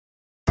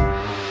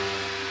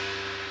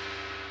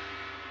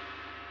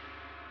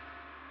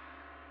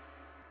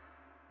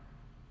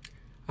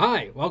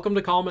Hi, welcome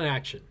to Calm in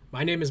Action.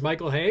 My name is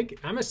Michael Haigh.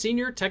 I'm a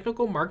senior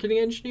technical marketing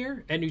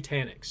engineer at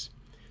Nutanix.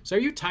 So are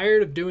you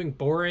tired of doing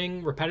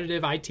boring,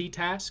 repetitive IT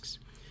tasks?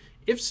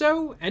 If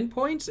so,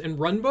 endpoints and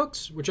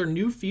runbooks, which are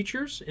new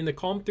features in the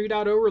Calm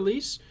 3.0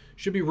 release,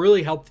 should be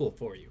really helpful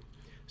for you.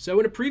 So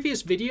in a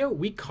previous video,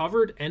 we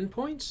covered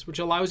endpoints, which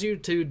allows you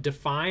to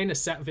define a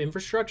set of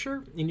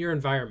infrastructure in your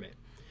environment.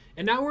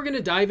 And now we're going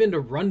to dive into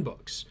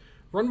runbooks.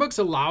 Runbooks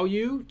allow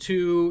you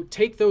to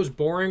take those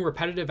boring,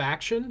 repetitive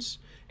actions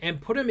and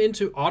put them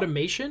into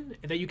automation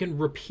that you can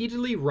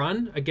repeatedly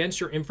run against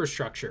your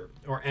infrastructure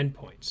or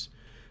endpoints.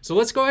 So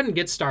let's go ahead and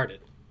get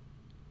started.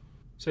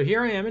 So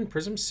here I am in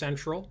Prism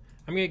Central.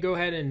 I'm going to go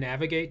ahead and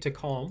navigate to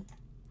Calm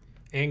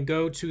and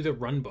go to the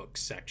Runbooks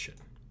section.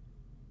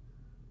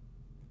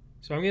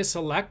 So I'm going to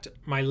select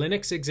my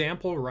Linux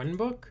example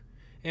runbook,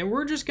 and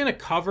we're just going to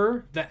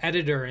cover the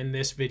editor in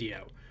this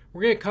video.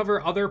 We're going to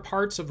cover other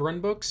parts of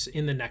runbooks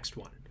in the next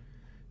one.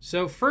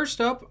 So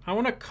first up, I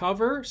want to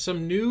cover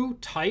some new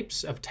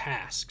types of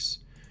tasks.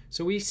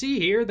 So we see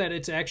here that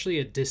it's actually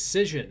a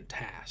decision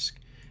task.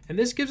 And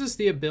this gives us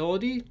the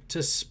ability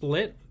to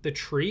split the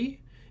tree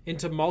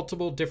into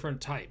multiple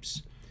different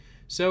types.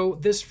 So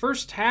this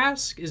first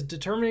task is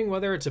determining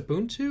whether it's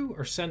Ubuntu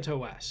or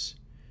CentOS.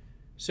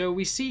 So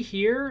we see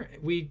here,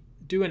 we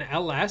do an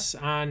ls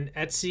on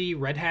etc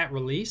Red Hat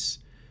release.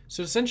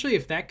 So essentially,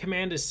 if that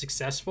command is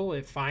successful,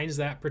 it finds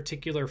that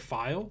particular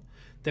file,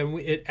 then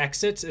it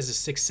exits as a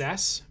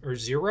success or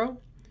 0.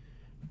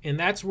 And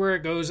that's where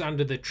it goes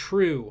onto the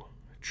true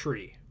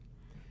tree.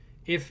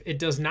 If it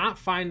does not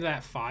find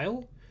that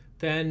file,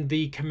 then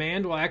the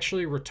command will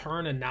actually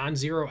return a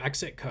non-zero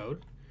exit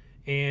code,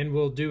 and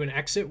we'll do an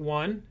exit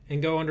 1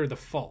 and go under the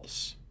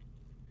false.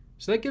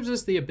 So that gives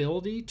us the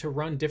ability to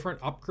run different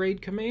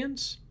upgrade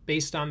commands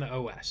based on the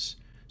OS.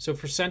 So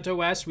for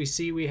CentOS, we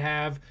see we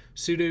have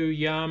sudo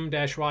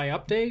yum-y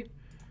update.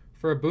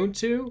 For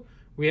Ubuntu,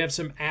 we have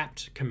some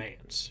apt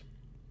commands.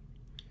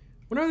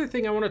 One other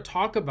thing I want to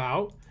talk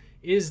about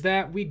is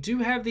that we do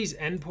have these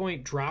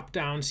endpoint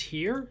drop-downs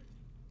here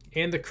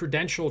and the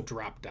credential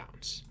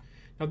drop-downs.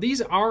 Now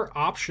these are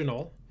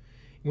optional.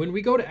 When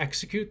we go to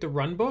execute the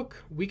runbook,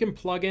 we can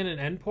plug in an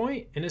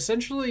endpoint, and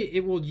essentially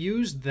it will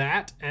use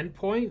that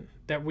endpoint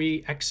that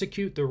we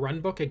execute the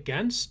runbook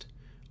against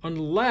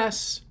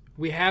unless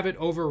we have it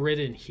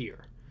overridden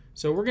here.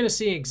 So we're going to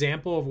see an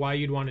example of why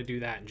you'd want to do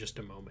that in just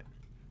a moment.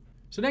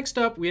 So next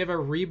up, we have a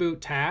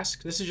reboot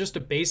task. This is just a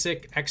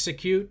basic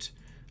execute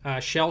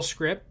shell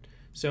script.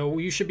 So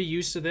you should be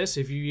used to this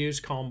if you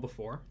used Calm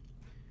before.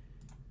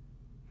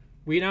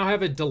 We now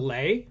have a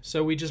delay.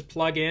 So we just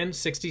plug in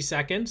 60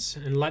 seconds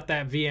and let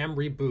that VM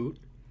reboot.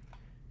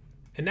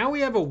 And now we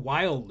have a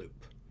while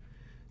loop.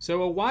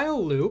 So a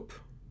while loop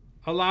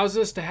allows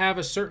us to have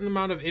a certain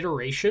amount of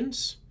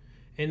iterations.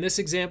 In this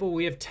example,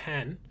 we have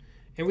 10.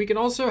 And we can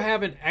also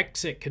have an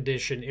exit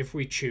condition if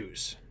we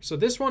choose. So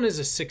this one is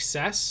a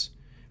success.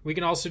 We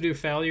can also do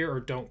failure or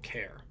don't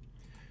care.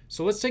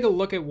 So let's take a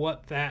look at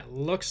what that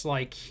looks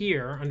like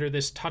here under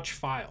this touch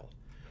file.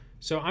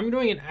 So I'm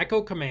doing an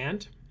echo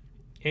command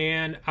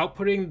and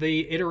outputting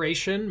the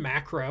iteration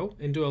macro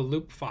into a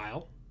loop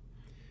file,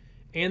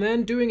 and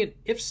then doing an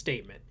if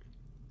statement.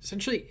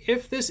 Essentially,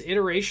 if this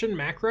iteration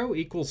macro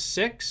equals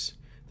 6,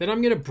 then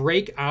I'm going to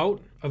break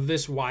out of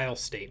this while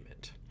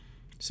statement.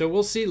 So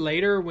we'll see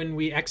later when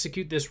we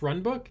execute this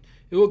runbook,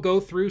 it will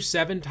go through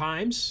 7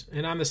 times,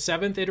 and on the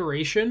 7th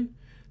iteration,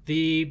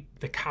 the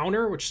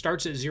counter, which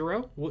starts at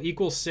 0, will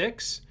equal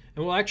 6,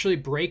 and we'll actually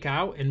break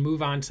out and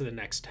move on to the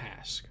next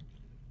task.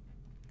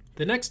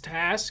 The next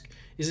task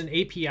is an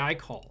API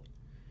call.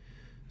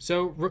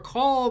 So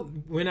recall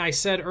when I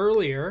said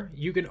earlier,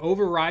 you can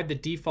override the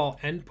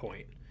default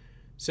endpoint.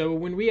 So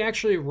when we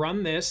actually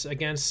run this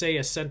against, say,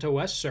 a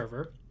CentOS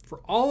server, for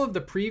all of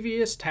the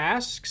previous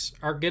tasks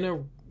are going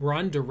to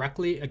run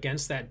directly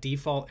against that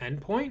default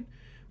endpoint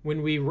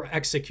when we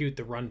execute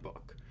the runbook.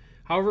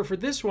 However, for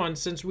this one,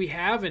 since we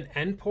have an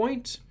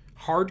endpoint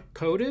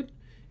hard-coded,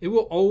 it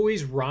will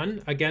always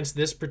run against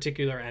this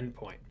particular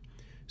endpoint.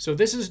 So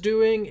this is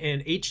doing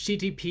an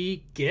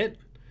HTTP GET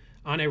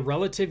on a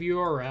relative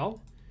URL.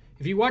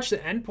 If you watch the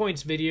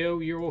endpoints video,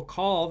 you will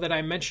recall that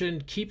I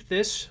mentioned keep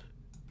this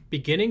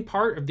beginning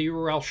part of the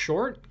URL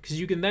short because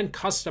you can then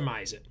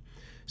customize it.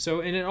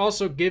 So, and it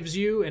also gives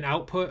you an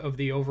output of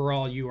the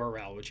overall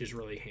URL, which is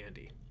really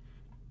handy.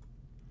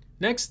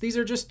 Next, these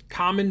are just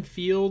common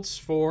fields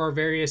for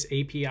various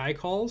API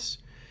calls.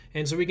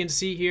 And so we can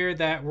see here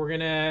that we're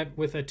gonna,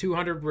 with a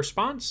 200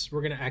 response,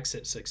 we're gonna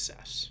exit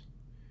success.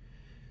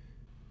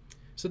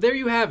 So there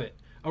you have it.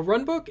 A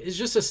runbook is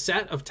just a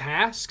set of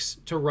tasks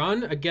to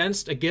run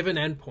against a given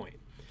endpoint.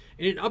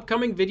 In an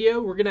upcoming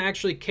video, we're gonna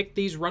actually kick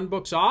these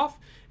runbooks off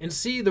and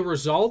see the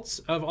results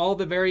of all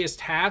the various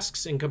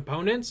tasks and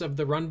components of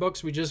the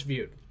runbooks we just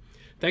viewed.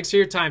 Thanks for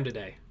your time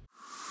today.